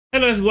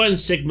Hello everyone,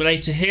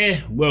 Exterminator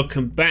here.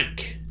 Welcome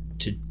back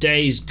to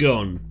Days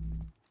Gone.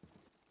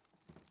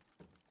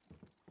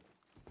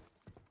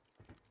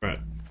 Right.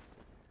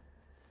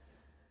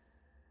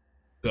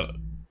 Got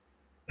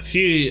a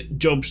few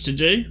jobs to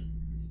do.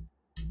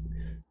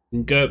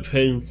 And go up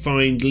and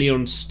find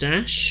Leon's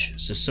stash.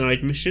 It's a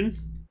side mission.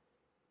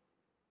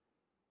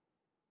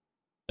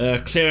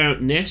 Clear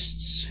out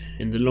nests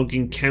in the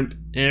logging camp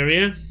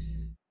area.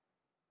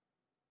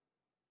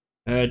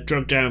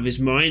 Drugged out of his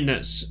mind.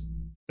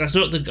 That's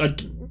not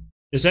the.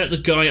 Is that the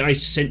guy I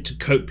sent to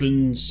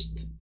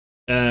Copeland's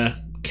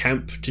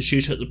camp to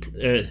shoot at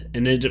the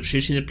and ended up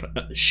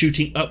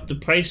shooting up the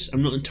place?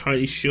 I'm not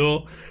entirely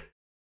sure.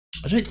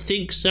 I don't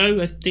think so.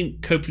 I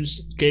think Copeland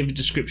gave a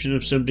description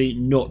of somebody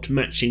not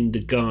matching the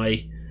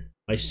guy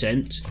I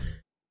sent.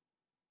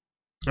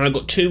 And I've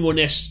got 2 more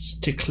nests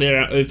to clear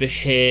out over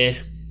here,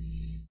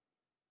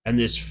 and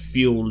there's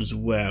fuel as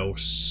well.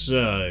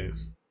 So.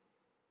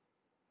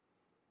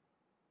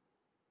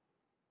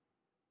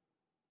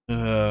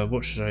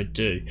 What should I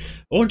do?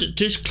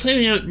 Does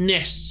clearing out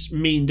nests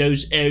mean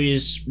those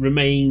areas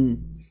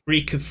remain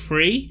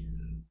freaker-free?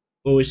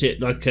 Or is it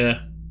like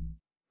a...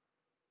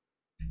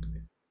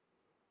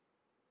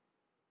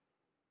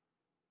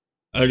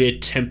 only a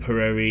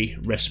temporary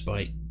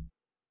respite?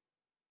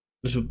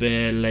 Little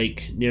Bear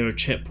Lake near a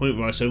checkpoint.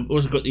 Right, so I've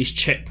also got these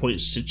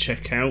checkpoints to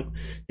check out.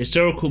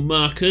 Historical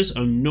markers.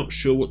 I'm not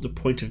sure what the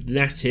point of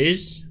that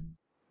is.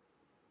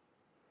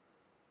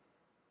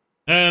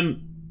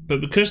 But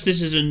because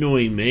this is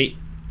annoying me,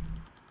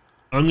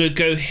 I'm going to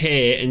go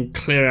here and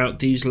clear out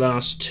these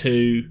last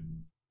 2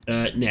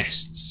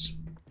 nests.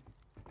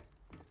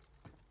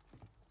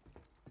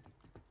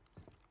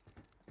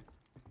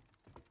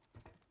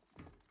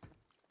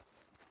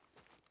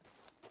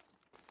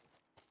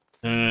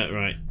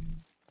 Right.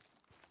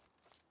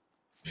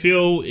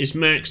 Fuel is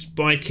maxed.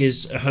 Bike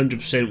is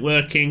 100%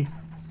 working.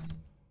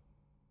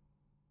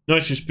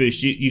 Nitrous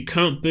boost. You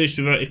can't boost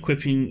without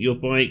equipping your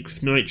bike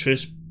with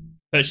nitrous.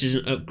 Purchase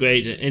an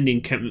upgrade at any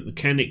encampment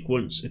mechanic.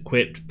 Once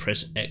equipped,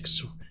 press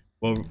X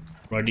while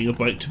riding your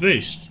bike to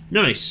boost.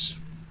 Nice.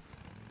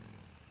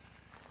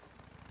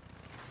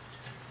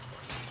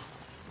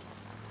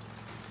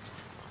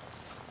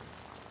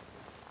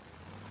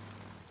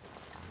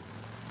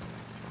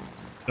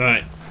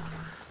 Alright.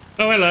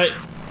 Oh, hello.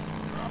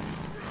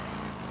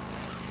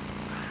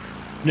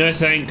 No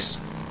thanks.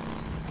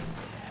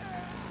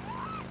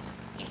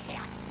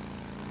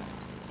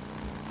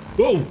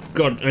 Oh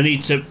God, I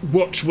need to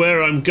watch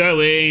where I'm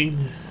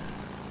going.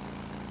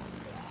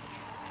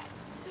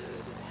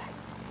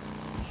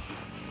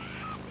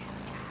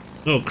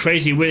 Oh,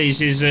 Crazy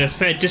Willie's is a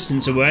fair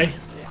distance away.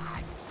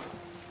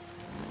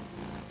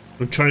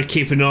 I'm trying to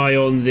keep an eye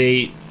on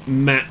the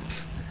map.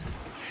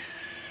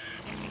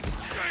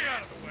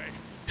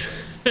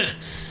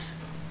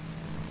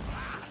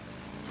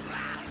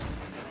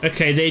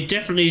 Okay, they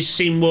definitely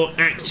seem more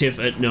active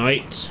at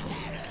night.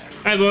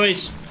 Hi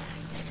boys.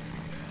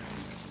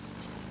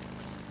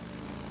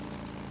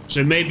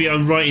 So maybe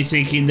I'm right in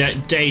thinking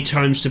that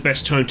daytime's the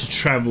best time to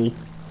travel.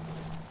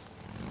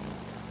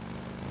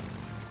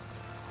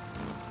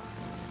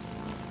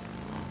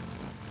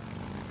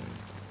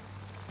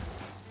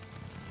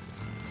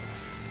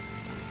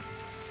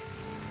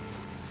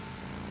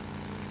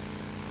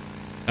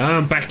 Ah,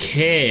 I'm back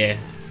here.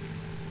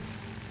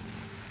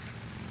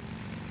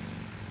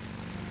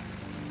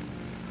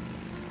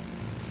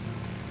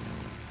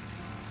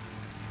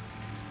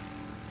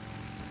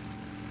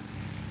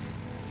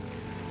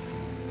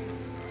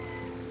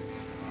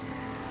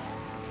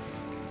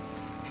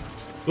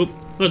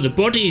 Oh, the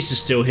bodies are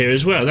still here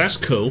as well. That's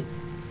cool.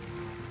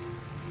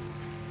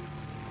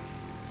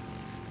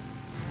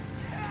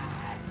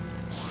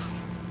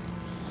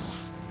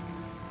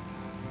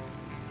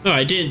 Oh,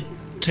 it didn't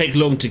take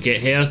long to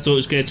get here. I thought it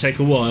was going to take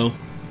a while.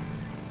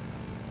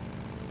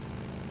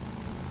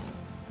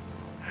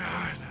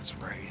 That's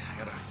right. I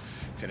gotta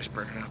finish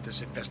burning out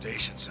this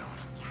infestation zone.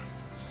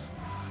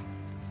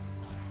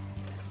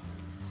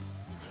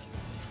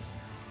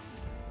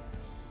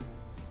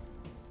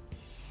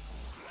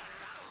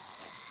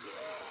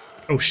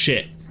 Oh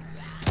shit.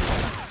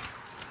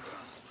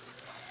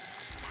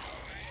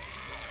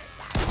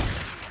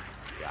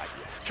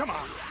 Come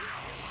on.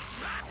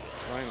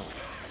 Finally.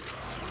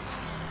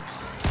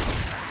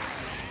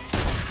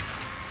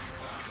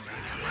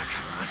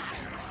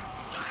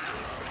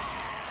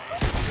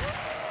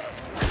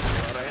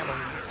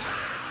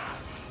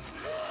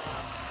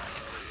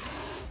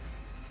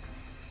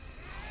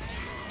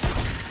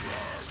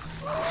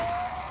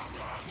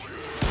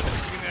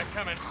 Seen that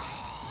coming.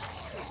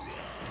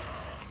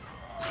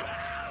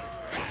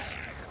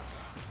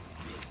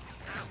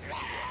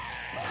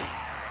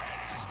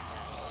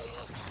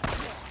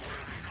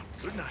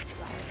 Good night.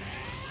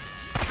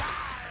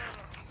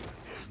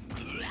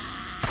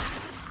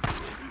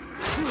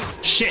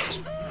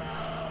 Shit.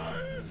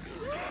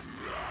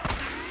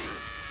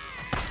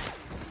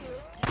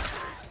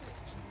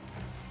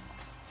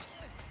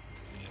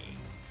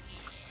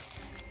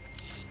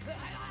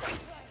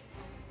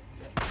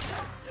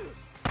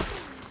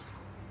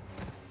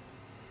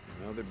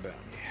 Another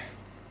bounty.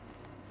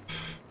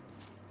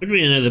 What do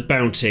we mean another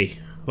bounty?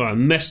 Well, I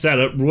messed that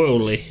up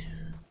royally.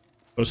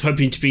 I was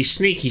hoping to be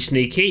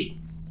sneaky.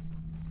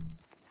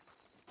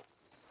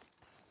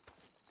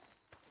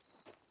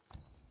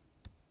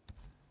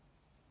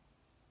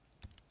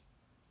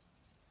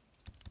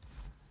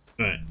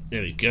 Right,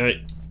 there we go.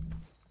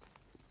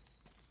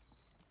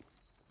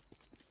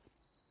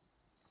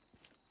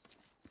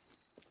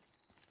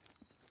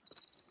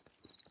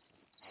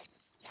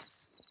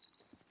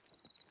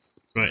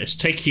 Right, let's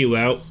take you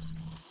out.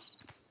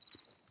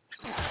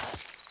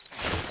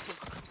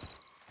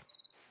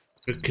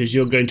 Because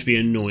you're going to be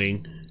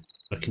annoying.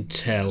 I can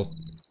tell.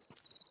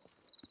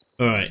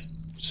 Alright,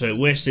 so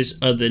where's this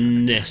other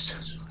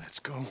nest? Let's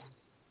go.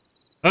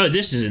 Oh,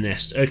 this is a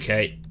nest.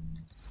 Okay.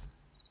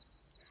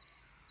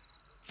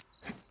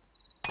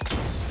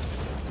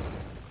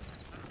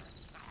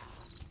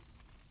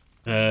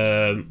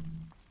 I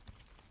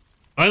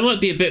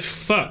might be a bit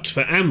fucked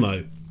for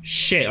ammo.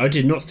 Shit, I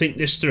did not think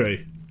this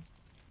through.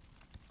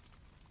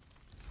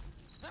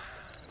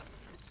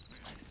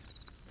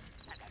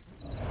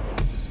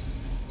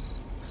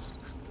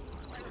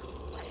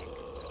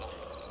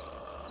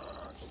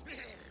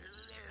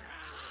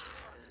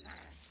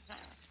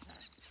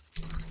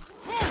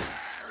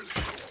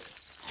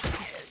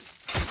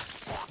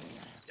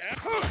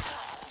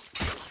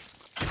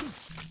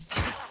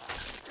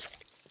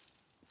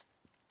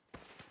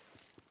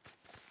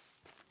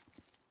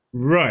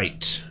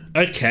 Right.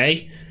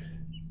 Okay.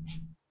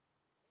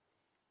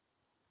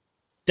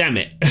 Damn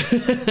it.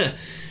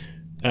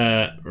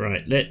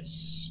 Right,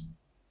 let's...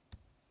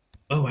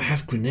 Oh, I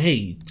have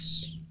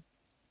grenades.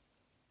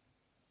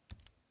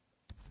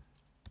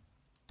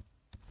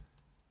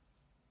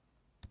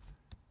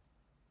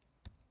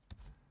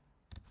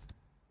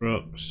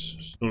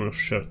 Rocks, sawed-off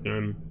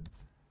shotgun.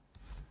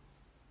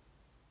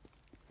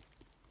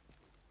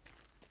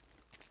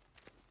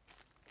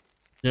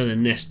 Another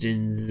nest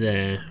in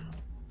there.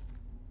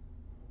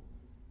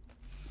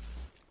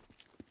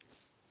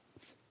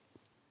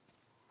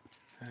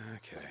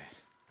 Okay.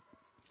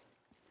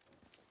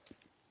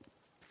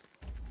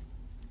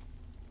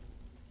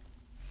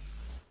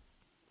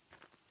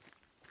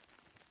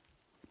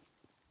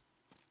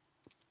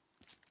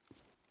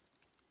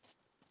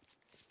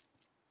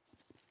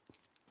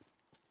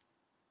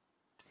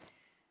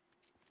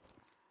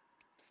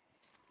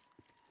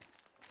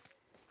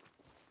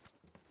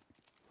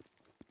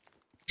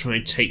 Try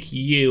and take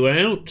you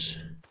out.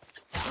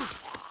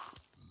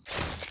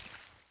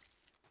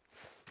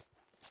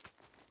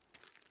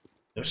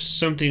 There's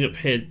something up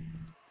here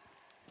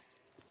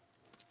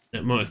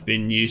that might have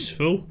been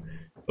useful.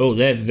 Oh,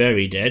 they're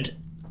very dead.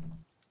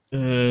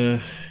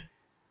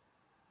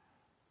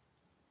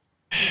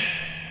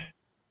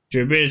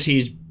 Durability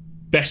is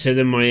better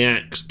than my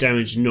axe.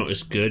 Damage not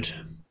as good.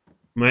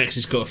 My axe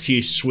has got a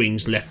few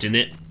swings left in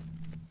it.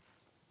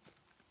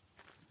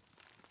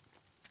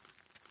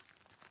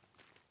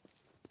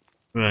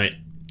 Right.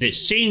 It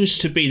seems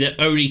to be that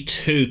only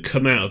 2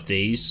 come out of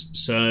these,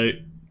 so...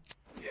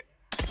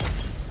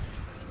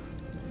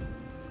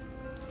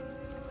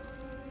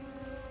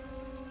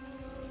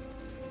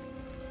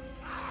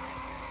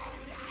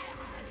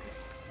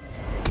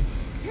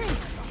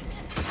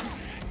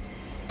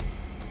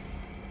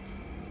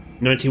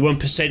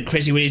 %,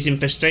 Crazy Willie's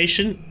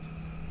infestation.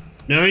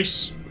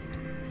 Nice.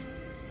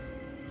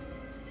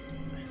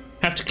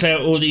 Have to clear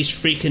out all these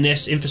freaking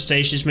nest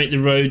infestations, make the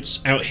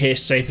roads out here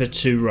safer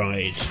to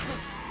ride.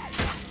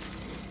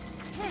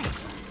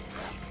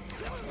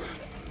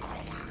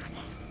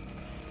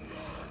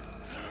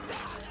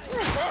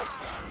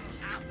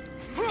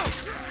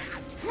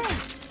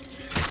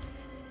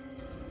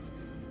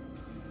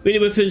 Melee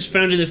weapons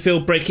found in the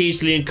field break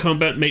easily in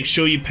combat. Make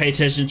sure you pay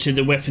attention to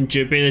the weapon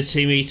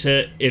durability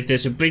meter. If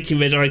there's a blinking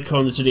red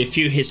icon, there's only a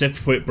few hits left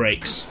before it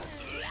breaks.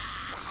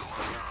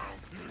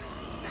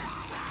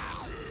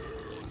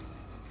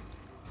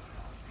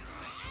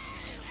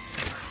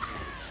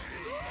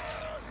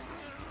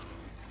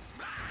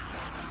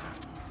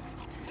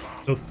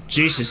 Oh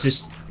Jesus,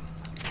 this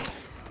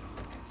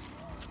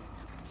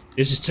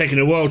is taking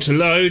a while to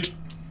load.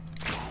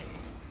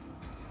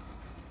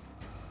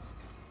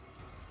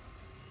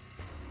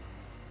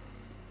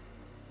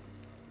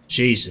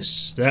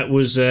 Jesus, that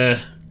was I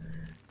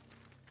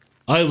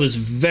was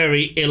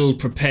very ill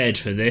prepared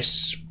for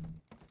this.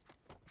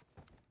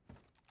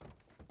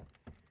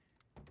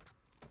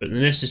 But the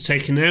nest is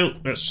taken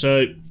out, that's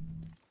so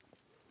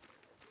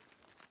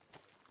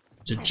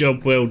it's a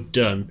job well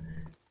done.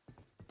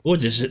 Oh,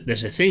 there's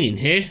a thing in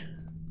here.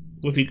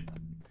 What have you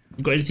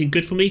got? Anything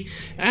good for me?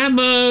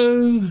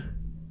 Ammo.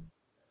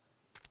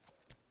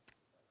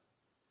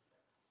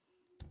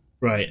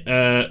 Right.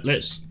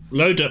 Let's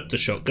load up the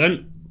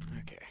shotgun.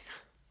 Okay.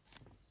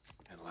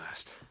 At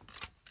last.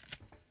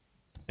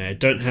 I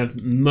don't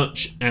have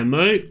much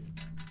ammo,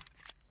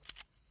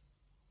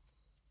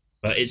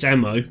 but it's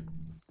ammo.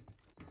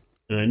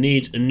 And I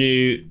need a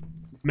new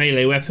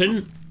melee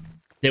weapon.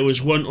 There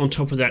was one on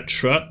top of that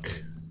truck.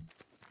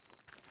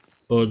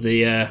 Or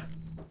the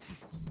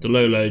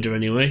low loader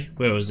anyway.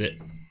 Where was it?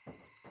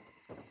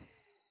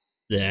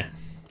 There.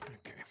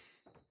 Okay.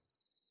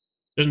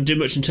 Doesn't do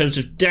much in terms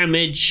of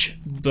damage,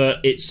 but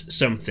it's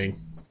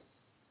something.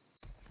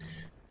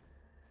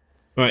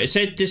 Right, it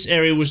said this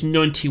area was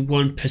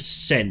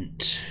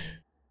 91%.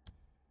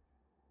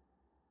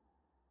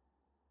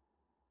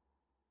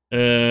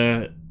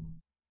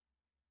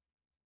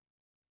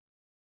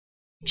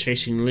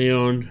 Chasing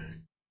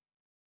Leon.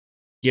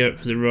 Gear up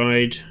for the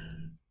ride.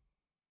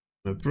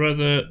 My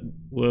brother.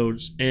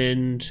 World's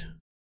End.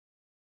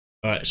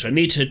 Alright, so I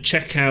need to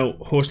check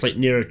out Horse Lake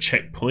Nero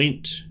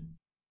checkpoint.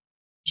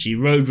 She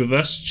rode with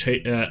us.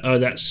 Oh,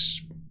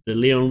 that's the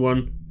Leon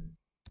one.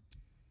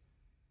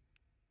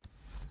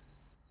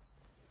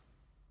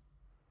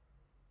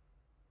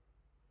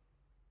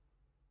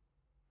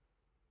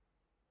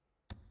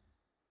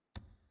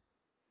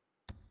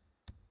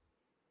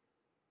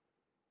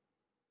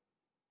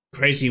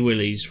 Crazy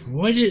Willies.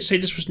 Why did it say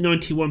this was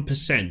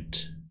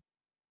 91%?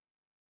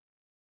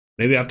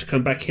 Maybe I have to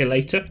come back here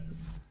later?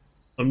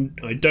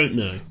 I don't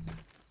know.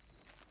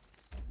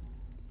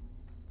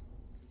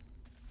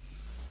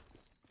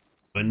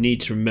 I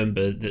need to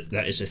remember that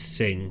that is a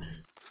thing.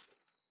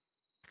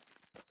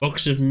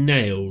 Box of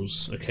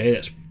nails. Okay,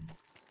 that's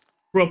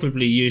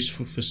probably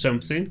useful for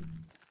something.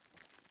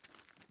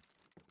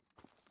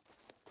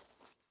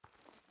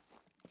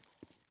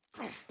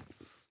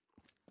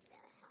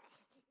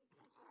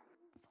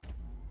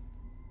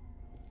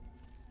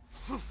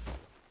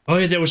 Oh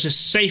yeah, there was a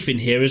safe in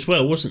here as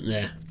well, wasn't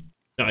there?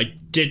 That I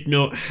did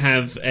not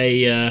have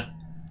a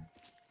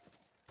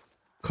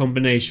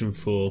combination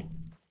for.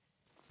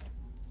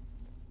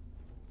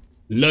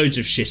 Loads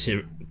of shit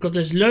here. God,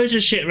 there's loads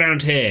of shit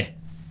around here.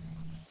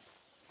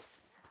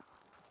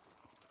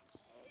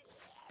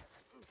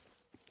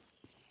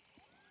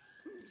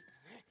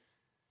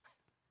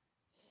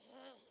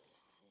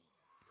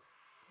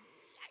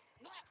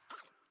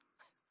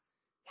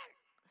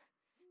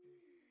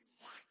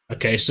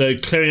 Okay, so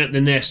clearing out the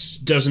nests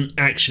doesn't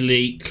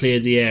actually clear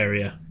the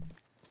area.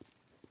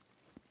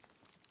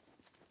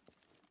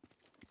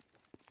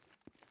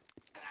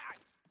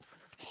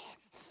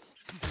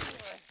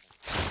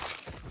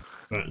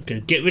 Right, I'm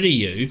going to get rid of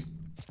you.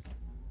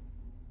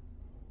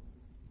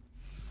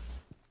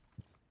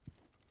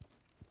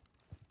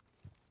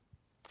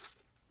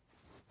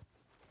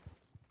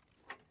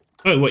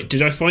 Oh, wait,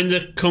 did I find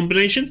the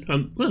combination?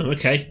 Oh,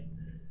 okay.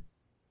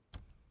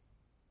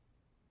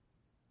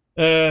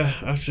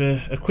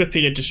 After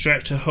equipping a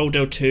distractor, hold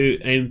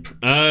L2, aim...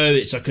 Oh,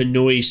 it's like a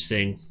noise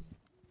thing.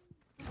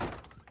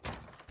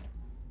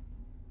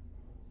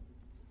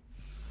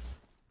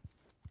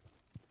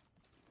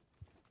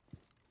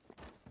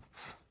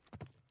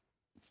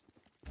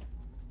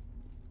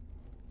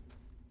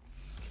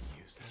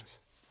 Use this.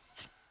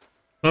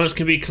 Plants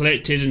can be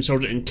collected and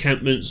sold at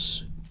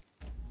encampments.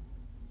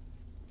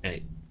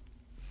 Hey.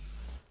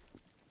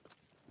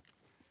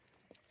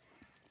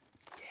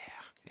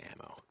 Yeah,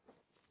 ammo.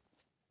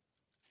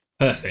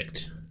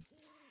 Perfect.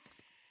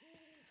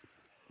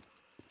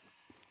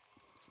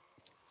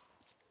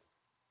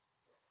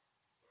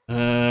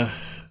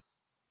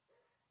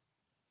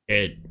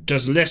 It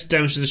does less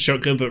damage to the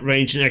shotgun, but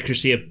range and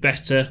accuracy are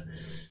better.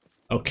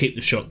 I'll keep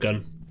the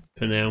shotgun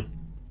for now.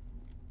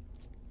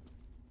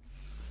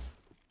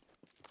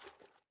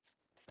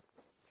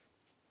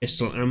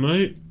 Pistol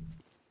ammo.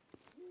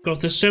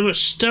 God, there's so much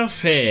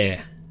stuff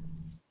here.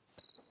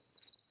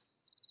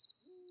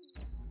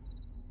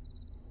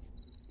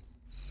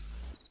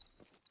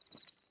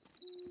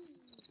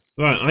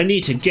 Right, I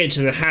need to get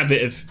into the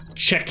habit of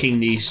checking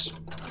these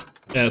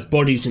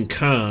bodies and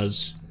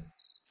cars.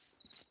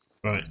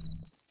 Right.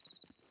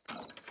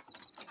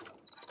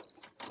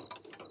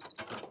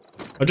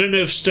 I don't know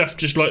if stuff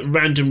just like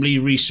randomly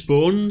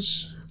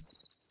respawns.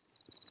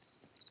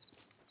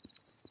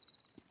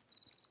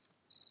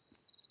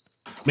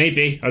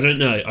 Maybe, I don't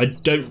know. I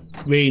don't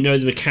really know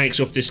the mechanics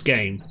of this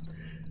game.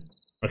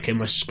 Okay,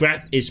 my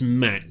scrap is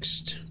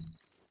maxed.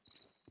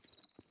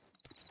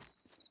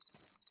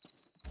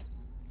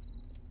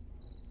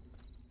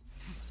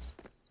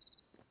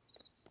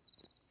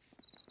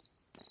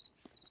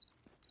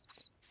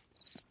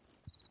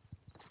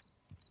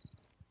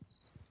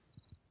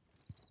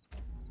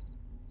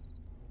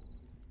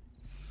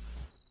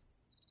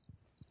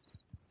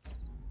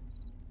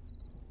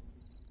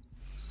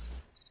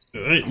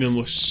 Alright, no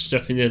more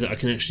stuff in there that I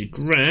can actually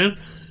grab.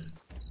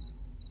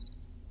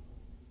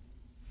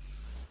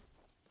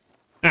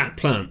 Ah,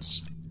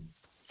 plants.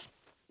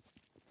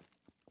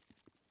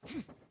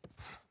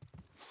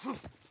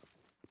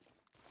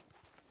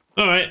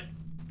 Alright.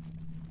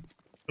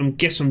 I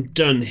guess I'm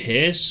done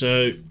here,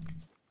 so...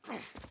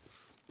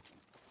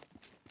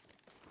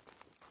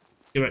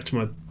 Go back to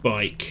my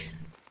bike.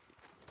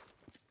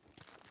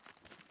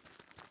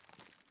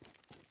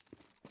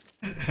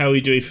 How are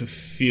we doing for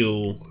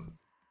fuel?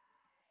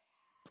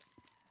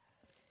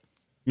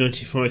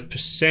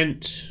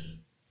 95%.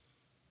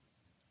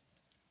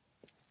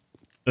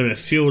 Oh no,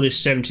 fuel is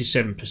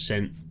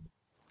 77%.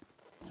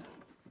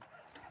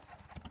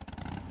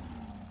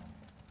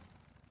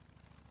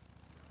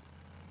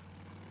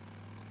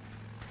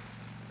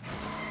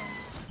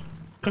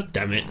 God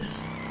damn it.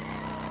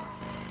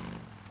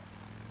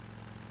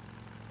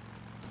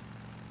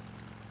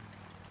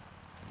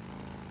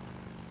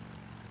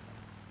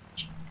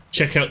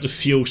 Check out the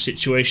fuel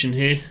situation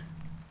here.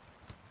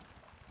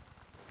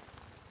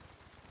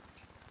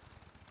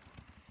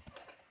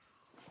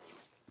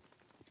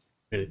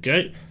 There we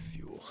go.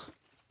 Fuel.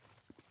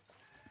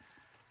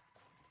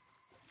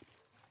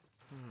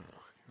 Oh,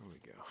 here we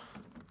go.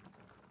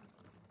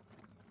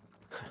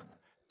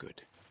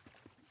 Good.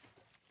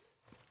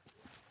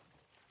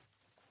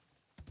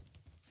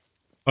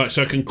 Alright,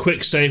 so I can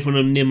quick save when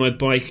I'm near my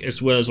bike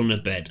as well as on the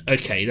bed.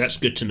 Okay, that's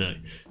good to know.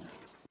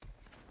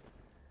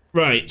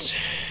 Right.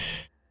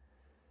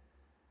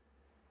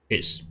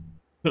 It's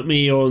put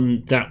me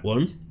on that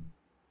one.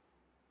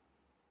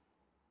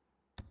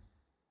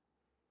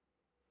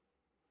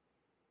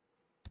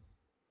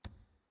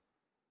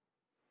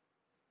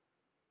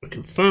 I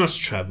can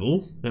fast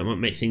travel. That might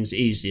make things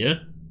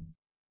easier.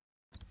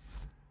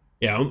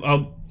 Yeah,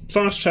 I'll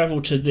fast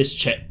travel to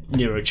this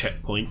Nero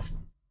checkpoint.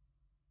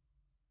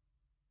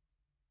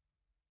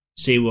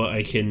 See what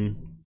I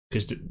can,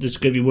 because there's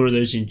going to be one of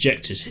those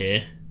injectors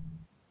here.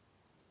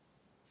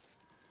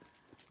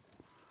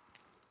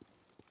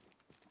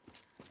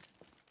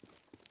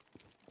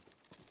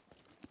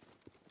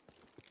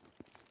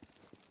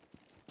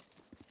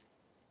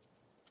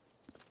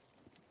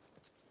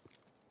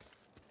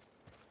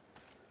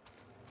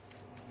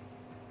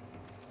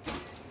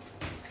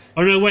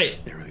 Oh no,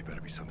 wait. There really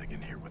better be something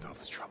in here with all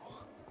this trouble.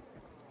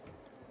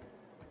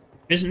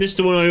 Isn't this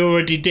the one I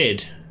already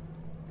did?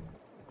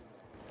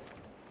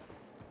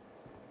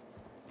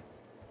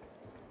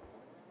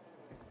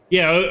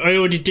 Yeah, I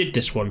already did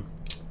this one.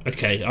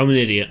 Okay, I'm an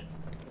idiot.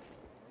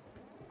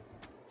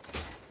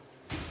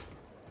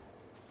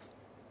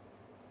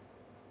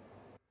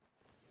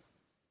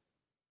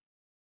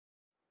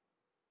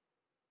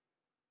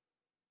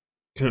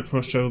 Can't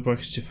fast travel,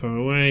 bike is too far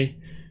away.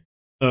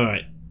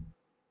 Alright.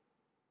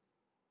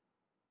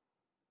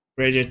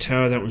 Radio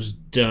tower, that one's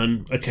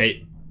done.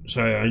 Okay,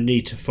 so I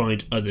need to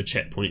find other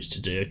checkpoints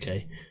to do,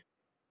 okay.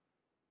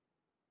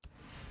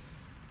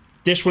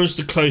 This one's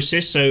the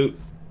closest, so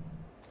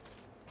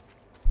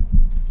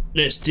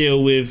let's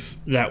deal with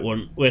that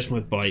one. Where's my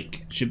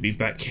bike? It should be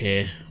back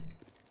here.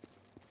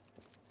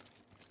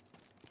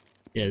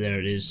 Yeah, there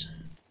it is.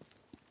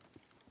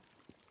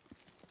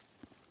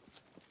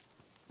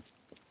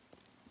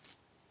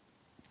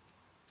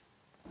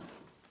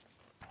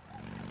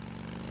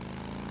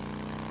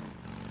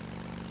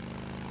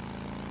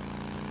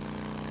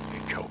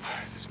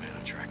 This man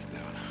I'm tracking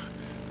down.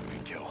 Who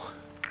we kill?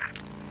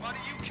 Why do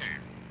you care?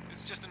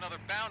 It's just another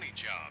bounty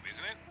job,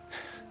 isn't it?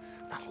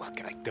 Now look,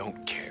 I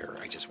don't care.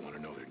 I just want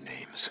to know their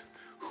names.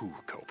 Who,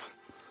 Cope?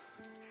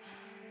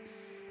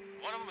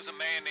 One of them is a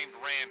man named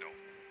Randall.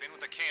 Been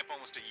with the camp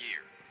almost a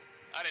year.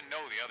 I didn't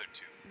know the other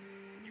two.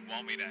 You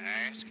want me to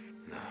ask?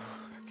 No,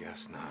 I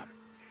guess not.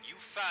 You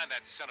find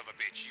that son of a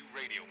bitch. You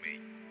radio me.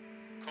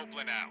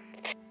 Copeland out.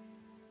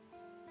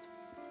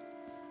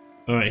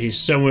 Alright, he's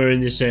somewhere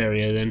in this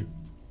area then.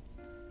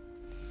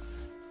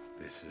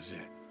 This is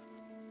it.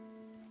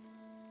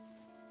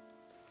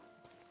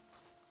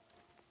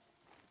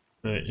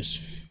 Alright,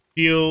 there's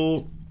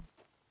fuel,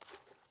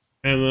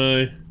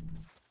 ammo.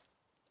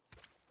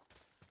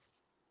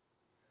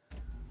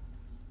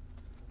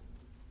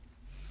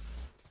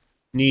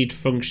 Need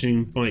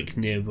functioning bike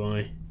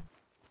nearby.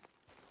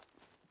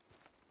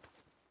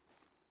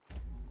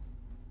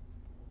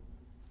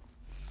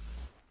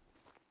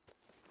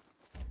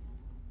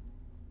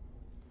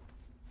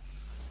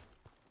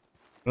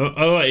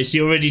 Oh, right, is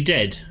he already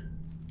dead?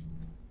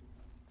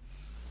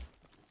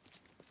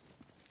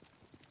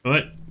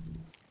 Alright.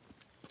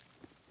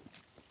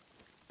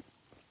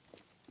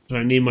 So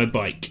I need my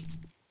bike.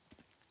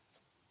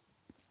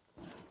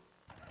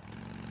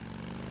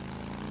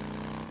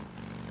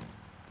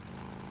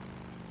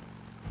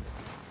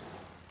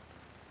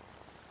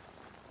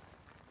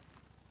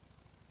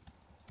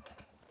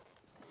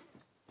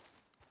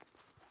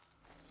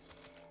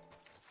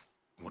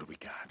 What do we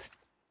got?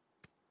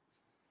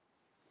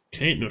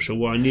 Okay, not sure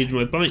why I needed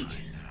my bike.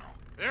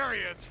 There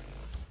he is.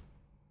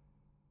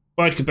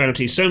 Biker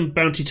bounty. Some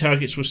bounty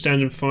targets will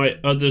stand and fight,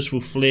 others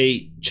will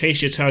flee.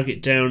 Chase your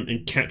target down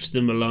and capture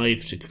them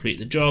alive to complete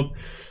the job.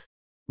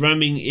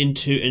 Ramming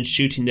into and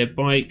shooting their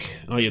bike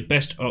are your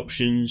best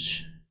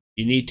options.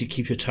 You need to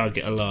keep your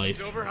target alive.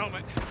 Silver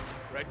helmet.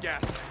 Red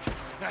gas tank.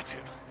 That's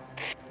him.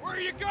 Where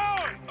are you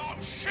going? Oh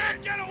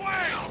shit, get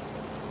away!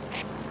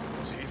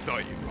 So you thought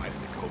you'd ride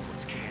into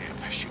Copeland's camp,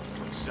 shoot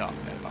the place up,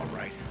 that about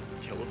right?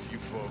 Kill a few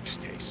folks,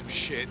 take some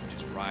shit, and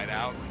just ride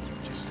out like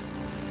you just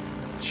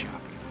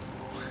chop it in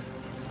the wall.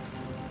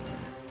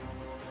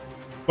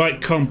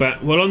 Bike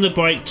combat. While on the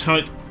bike,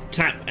 tap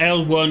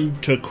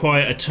L1 to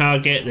acquire a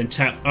target, then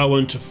tap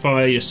R1 to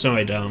fire your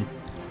sidearm.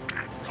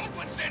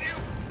 Copeland sent you?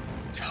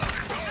 Tell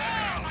him to go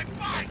down! My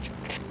bike!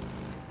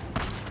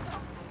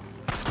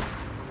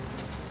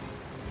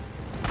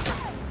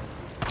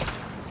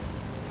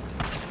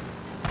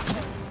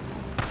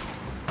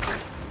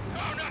 No,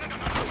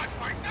 my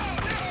bike! No!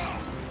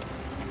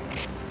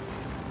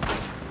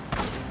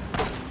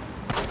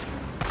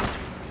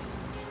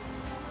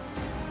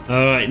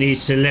 Alright,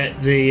 needs to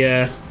let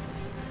the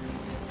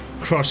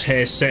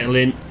crosshairs settle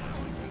in.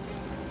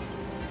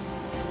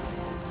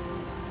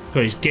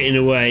 God, he's getting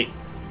away.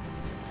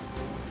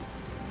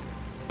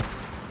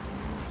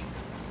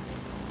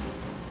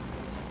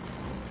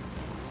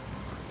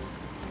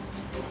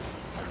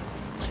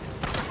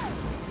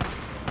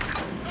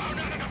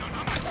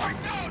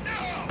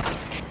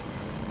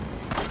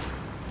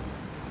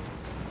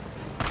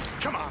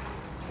 Come on.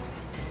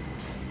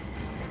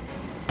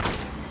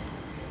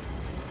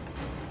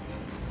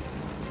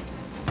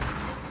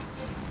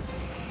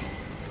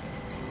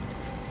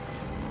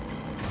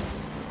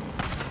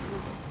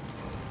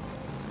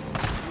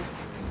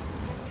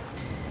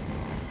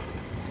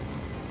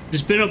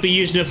 This better not be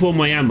using up all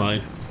my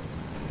ammo.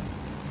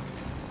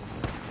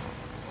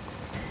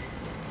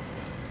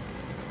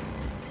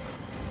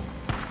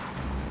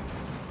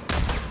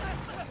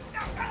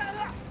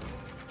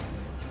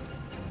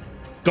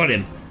 Got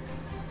him.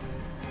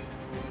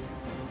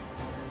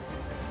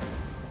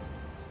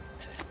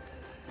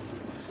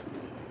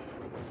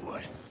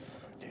 What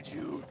did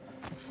you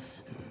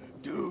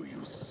do,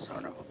 you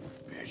son of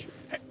a bitch?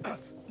 Hey,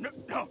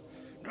 no.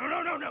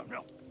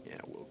 Yeah,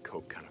 well,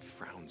 Cope kind of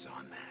frowns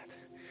on that.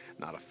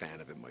 Not a fan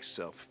of it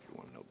myself, if you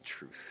want to know the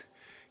truth.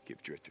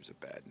 Give drifters a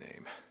bad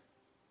name.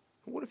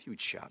 What if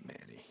you'd shot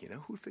Manny? You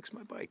know, who'd fix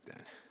my bike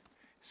then?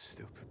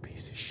 Stupid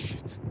piece of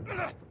shit.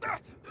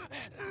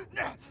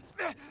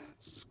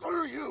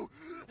 Screw you!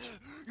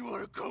 You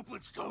want to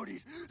Copeland's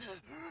toadies?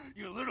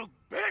 You little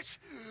bitch!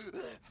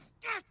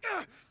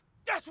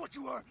 That's what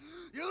you are!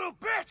 You little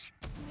bitch!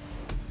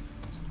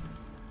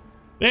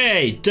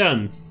 Hey,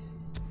 done.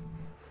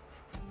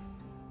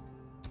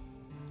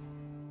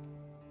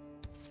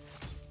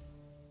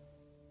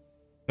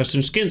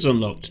 Custom skins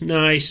unlocked.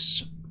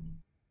 Nice.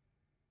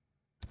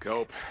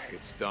 Cope,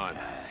 it's done.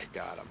 I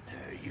got him.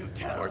 You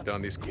tell Mark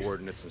down these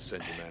coordinates and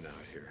send your men out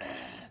here.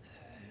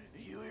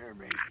 You hear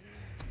me?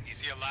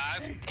 Is he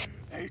alive?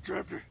 Hey,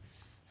 Drifter.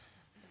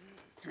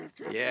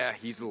 Drifter. Yeah,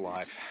 he's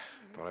alive.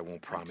 But I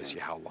won't promise you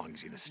how long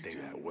he's gonna stay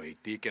that way.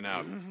 Deacon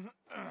out.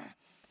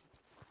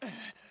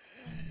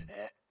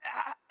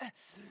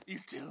 You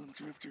tell him,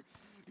 Drifter.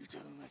 You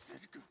tell him I said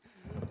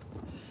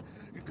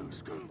go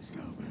screw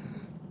himself.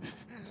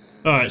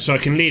 Alright, so I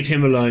can leave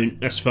him alone.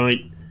 That's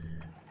fine.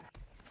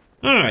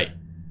 Alright.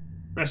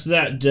 That's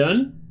that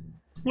done.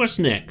 What's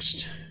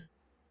next?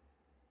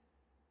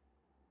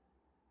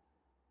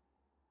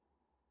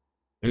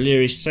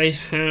 O'Leary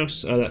safe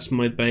house. Oh, that's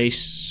my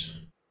base.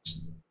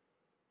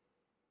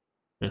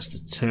 That's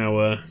the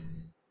tower.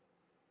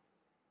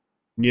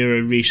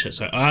 Neuro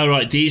research.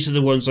 Alright, these are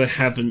the ones I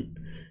haven't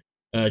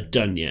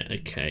done yet.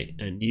 Okay,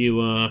 and you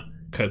are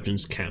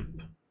Copeland's camp.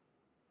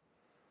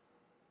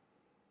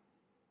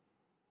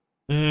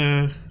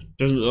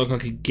 Doesn't look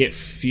like I could get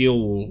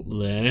fuel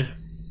there.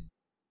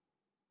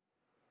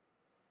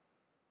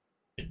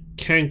 I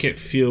can get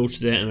fuel to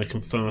there and I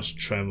can fast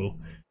travel.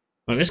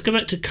 Right, let's go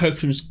back to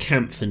Copeland's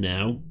camp for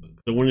now.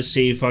 I want to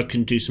see if I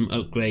can do some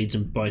upgrades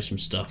and buy some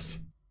stuff.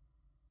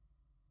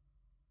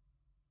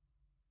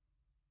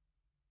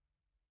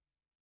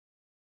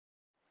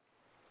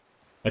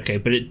 Okay,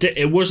 but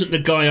it wasn't the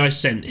guy I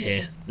sent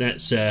here.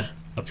 That's a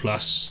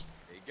plus.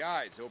 Hey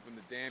guys, open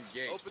the damn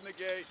gate. Open the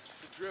gate.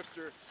 It's a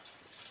drifter.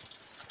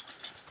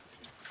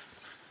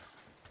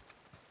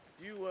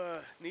 You,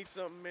 need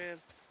something, man?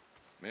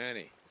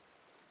 Manny.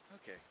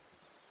 Okay.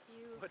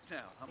 What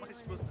now? How am I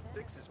supposed to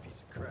fix this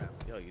piece of crap?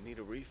 Yo, you need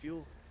a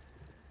refuel?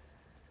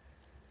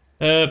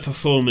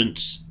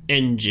 Performance.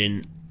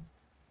 Engine.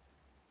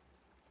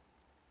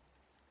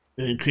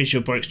 Increase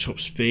your bike's top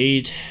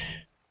speed.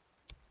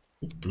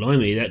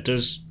 Blimey, that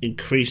does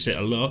increase it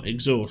a lot.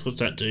 Exhaust, what's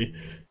that do?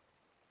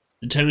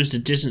 Determines the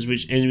distance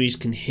which enemies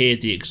can hear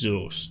the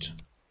exhaust.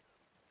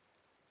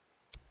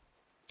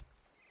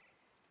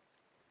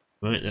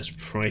 Right, that's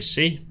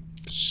pricey.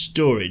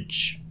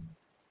 Storage.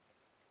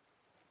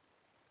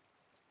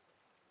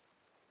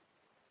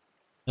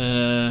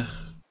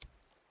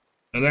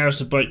 Allows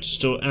the bike to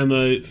store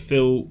ammo,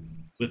 fill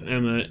with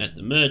ammo at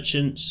the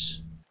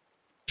merchants.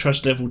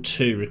 Trust level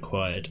 2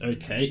 required.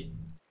 Okay.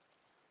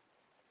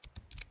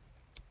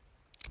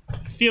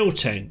 Fuel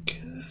tank.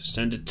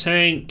 Standard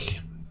tank.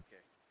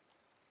 Okay.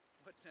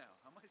 What now?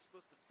 How am I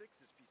supposed to fix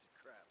this piece of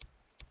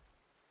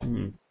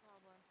crap?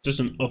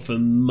 Doesn't offer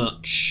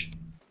much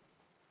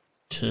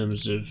in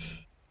terms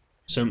of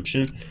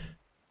consumption.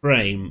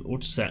 Frame.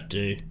 What does that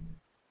do?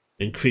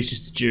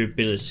 Increases the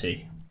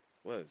durability.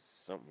 What, is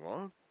something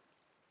wrong?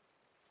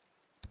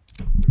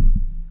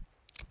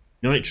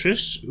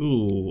 Nitrous.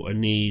 Ooh, I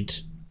need.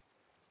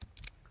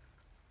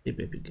 Hey,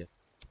 baby, go.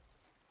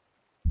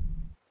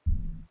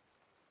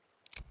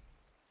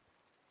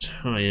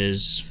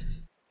 Tires.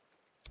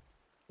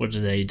 What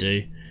do they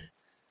do?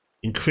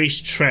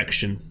 Increased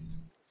traction.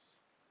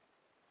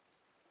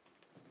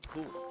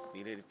 Cool.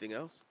 Need anything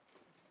else?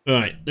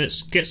 Right,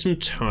 let's get some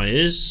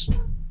tires.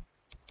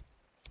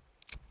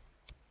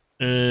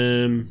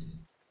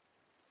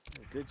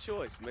 Good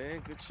choice, man.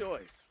 Good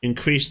choice.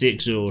 Increase the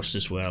exhaust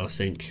as well, I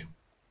think.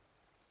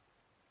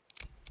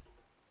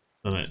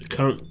 Alright,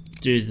 can't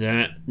do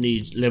that.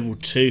 Need level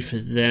 2 for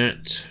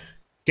that.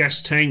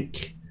 Gas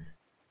tank.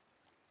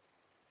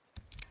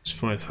 It's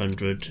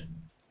 500.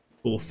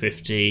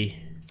 450.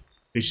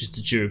 Increases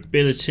the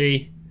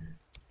durability.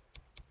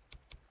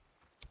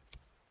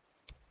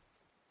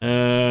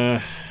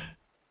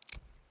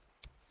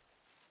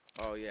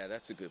 Oh yeah,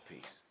 that's a good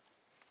piece.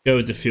 Go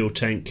with the fuel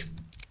tank.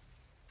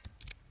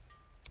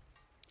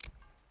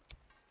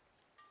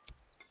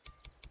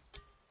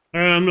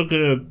 I'm not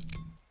gonna.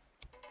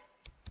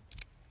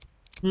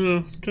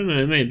 Well, don't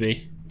know.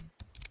 Maybe.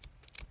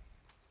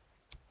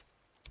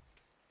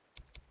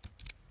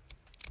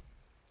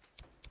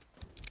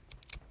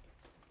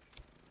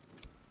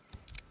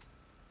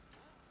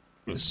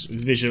 Let's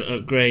visual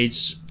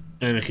upgrades,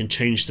 and I can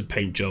change the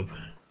paint job.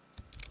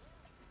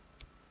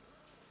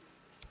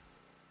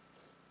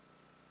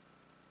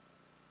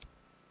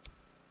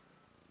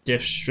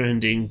 Death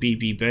Stranding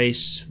BB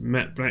base,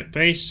 matte black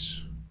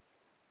base.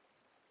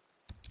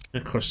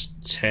 That costs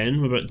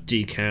 10. What about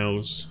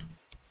decals?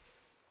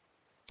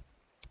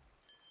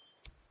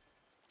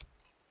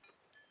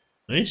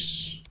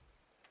 Nice.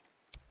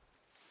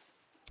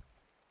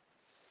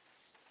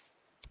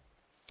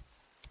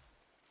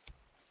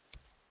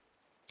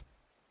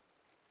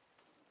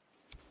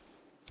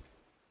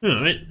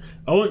 Alright.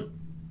 I won't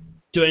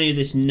do any of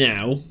this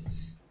now.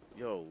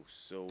 Yo,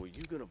 so are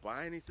you gonna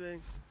buy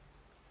anything?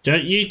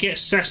 Don't you get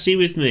sassy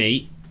with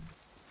me.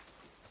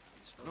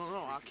 No,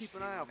 I'll keep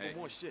an eye out for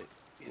more shit.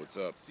 What's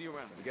up? See you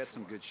around. We got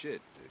some good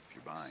shit if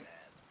you're buying.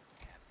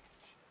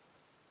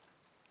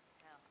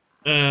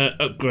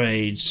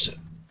 Upgrades.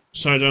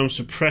 Sidearm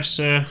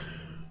suppressor.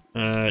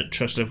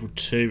 Trust level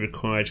 2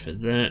 required for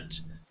that.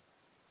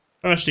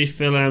 Partially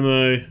fill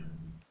ammo.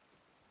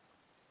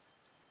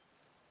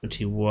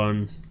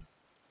 21.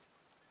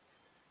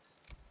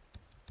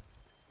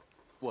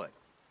 What?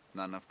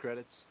 Not enough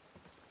credits?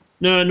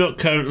 No, not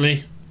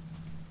currently.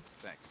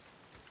 Thanks.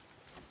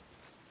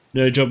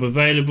 No job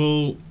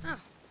available. Oh,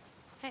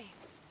 hey.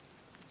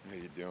 How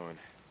you doing?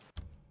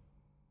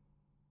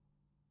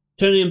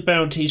 Turning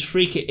bounties,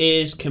 freaker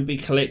ears can be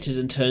collected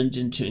and turned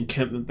into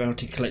encampment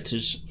bounty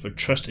collectors for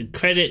trust and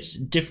credits.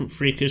 Different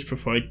freakers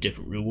provide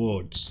different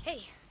rewards.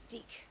 Hey,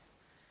 Deke.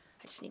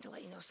 I just need to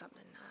let you know something.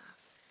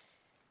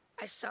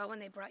 I saw when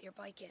they brought your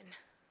bike in.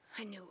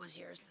 I knew it was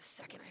yours the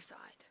second I saw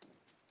it.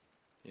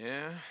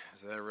 Yeah,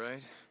 is that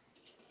right?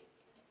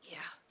 Yeah.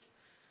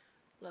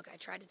 Look, I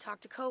tried to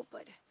talk to Cope,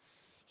 but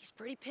he's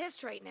pretty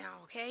pissed right now,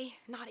 okay?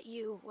 Not at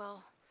you,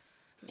 well,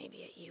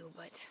 maybe at you,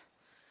 but...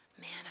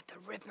 Man, at the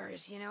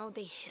Rippers, you know,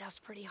 they hit us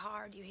pretty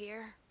hard, you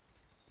hear?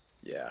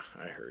 Yeah,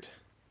 I heard.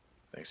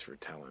 Thanks for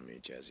telling me,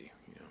 Jesse.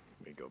 You know,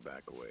 we go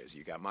back a ways.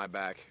 You got my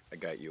back, I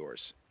got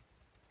yours.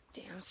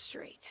 Damn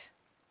straight.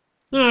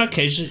 Oh,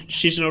 okay,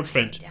 she's an old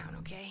friend. Down,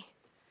 okay?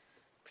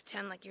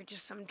 Pretend like you're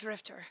just some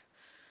drifter.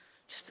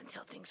 Just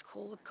until things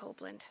cool with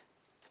Copeland.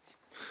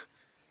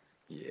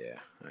 Yeah,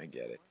 I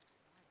get it.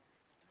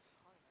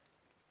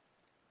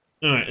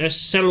 Alright, let's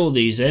sell all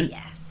these then.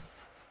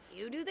 Yes.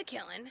 You do the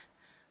killing.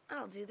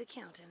 I'll do the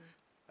counting.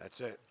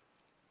 That's it.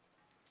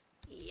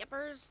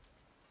 Yippers.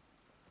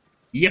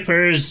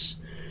 Yippers!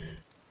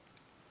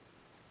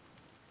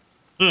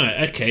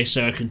 Alright, okay,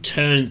 so I can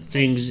turn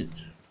things...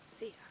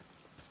 See ya.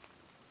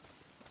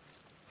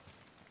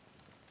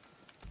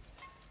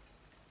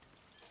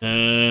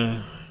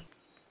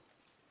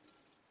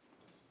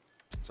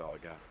 That's all I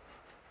got.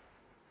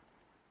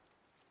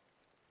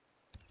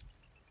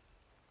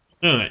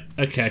 Alright,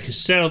 okay, I can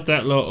sell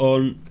that lot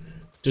on.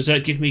 Does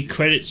that give me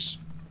credits?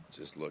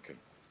 Just looking.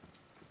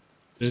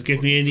 Does it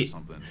give me any?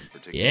 Something in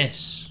particular?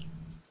 Yes.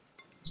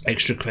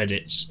 Extra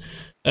credits.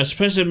 A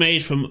suppressor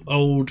made from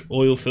old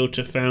oil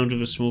filter found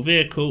with a small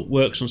vehicle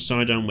works on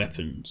sidearm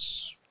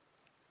weapons.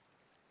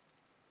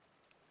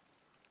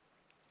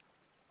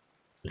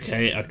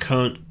 Okay, I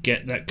can't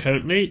get that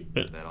currently,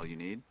 but Is that all you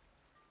need?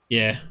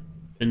 yeah,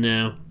 for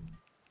now.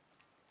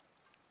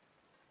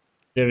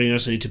 Everything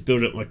else I need to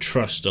build up my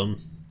trust on.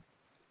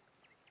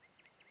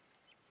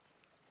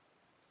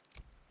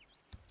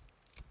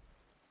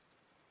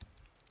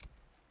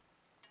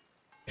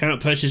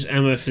 Cannot purchase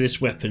ammo for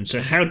this weapon, so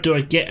how do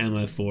I get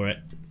ammo for it?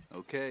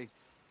 Okay.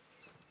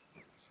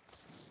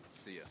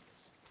 See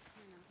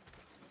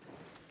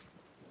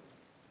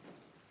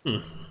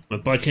ya. My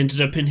bike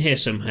ended up in here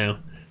somehow.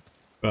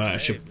 Right, I Hey,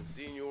 should... been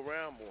seeing you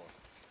around more.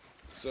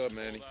 What's up,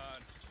 Manny?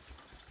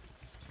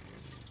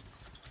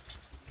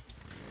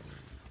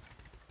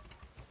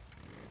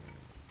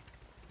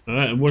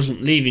 Alright, I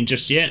wasn't leaving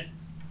just yet.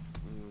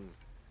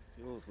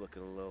 Fuel's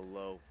looking a little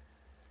low.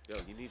 Yo,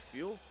 you need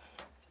fuel?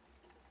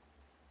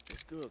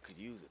 This girl could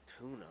use a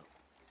tune-up.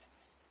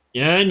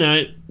 Yeah, I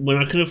know, when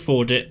I can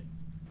afford it.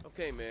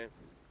 Okay, man.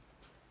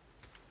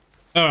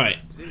 Alright,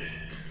 See you.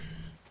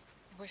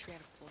 I wish we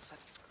had a full set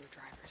of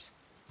screwdrivers.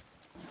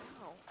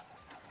 No.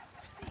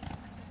 These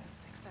doesn't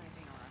fix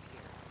anything around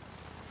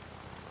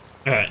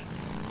here. alright.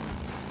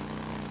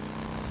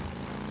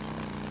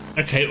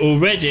 Okay,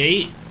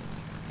 already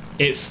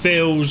it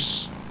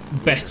feels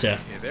better.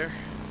 You there?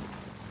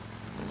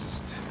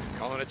 Just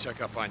calling to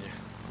check up on you.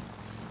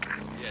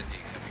 Yeah, D,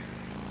 come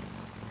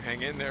here.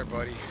 Hang in there,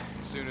 buddy.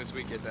 As soon as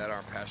we get that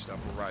arm patched up,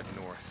 we're riding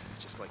north,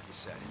 just like you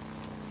said.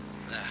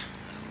 I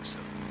hope so.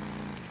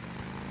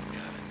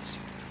 God, I miss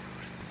you on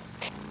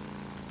the road.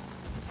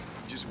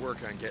 Just work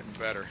on getting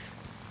better.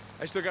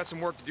 I still got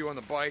some work to do on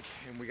the bike,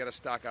 and we gotta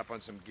stock up on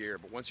some gear.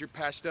 But once you're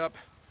patched up,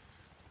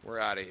 we're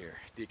out of here.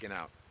 Deacon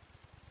out.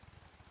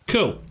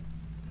 Cool.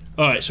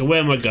 Alright, so where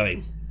am I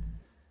going?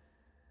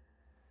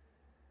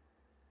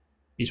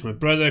 Use my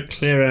brother,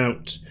 clear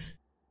out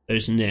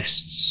those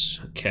nests.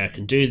 Okay, I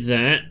can do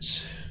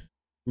that.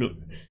 No,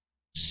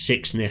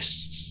 6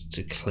 nests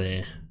to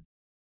clear.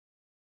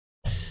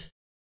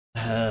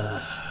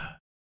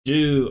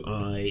 Do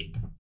I...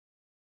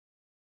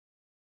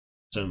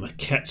 So my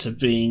cats are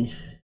being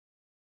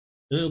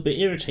a little bit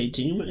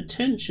irritating. You want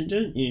attention,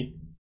 don't you?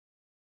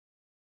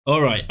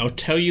 Alright, I'll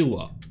tell you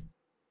what.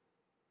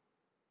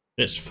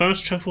 Let's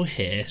fast travel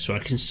here so I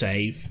can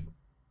save.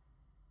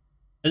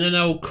 And then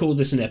I'll call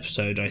this an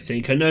episode, I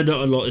think. I know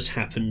not a lot has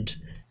happened.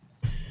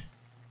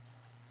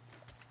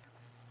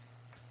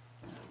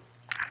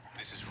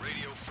 This is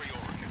Radio Free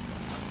Oregon.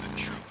 The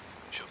truth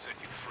shall set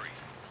you free.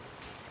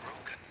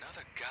 Broke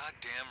another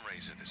goddamn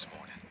razor this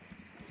morning.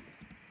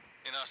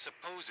 In our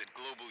supposed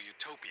global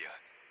utopia,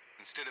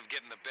 instead of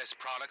getting the best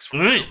products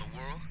from around the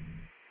world...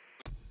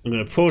 I'm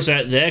going to pause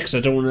out there because I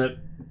don't want to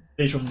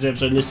finish off this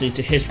episode listening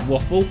to his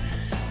waffle.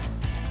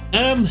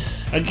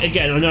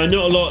 Again, I know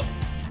not a lot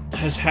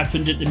has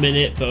happened at the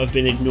minute, but I've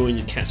been ignoring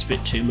the cats a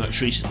bit too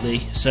much recently,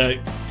 so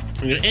I'm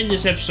going to end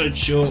this episode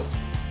short.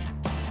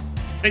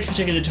 Thank you for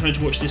taking the time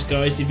to watch this,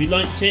 guys. If you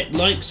liked it,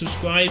 like,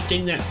 subscribe,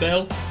 ding that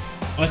bell.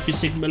 I've been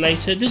Sigma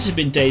later. This has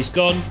been Days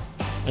Gone,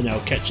 and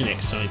I'll catch you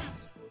next time.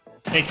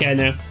 Take care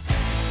now.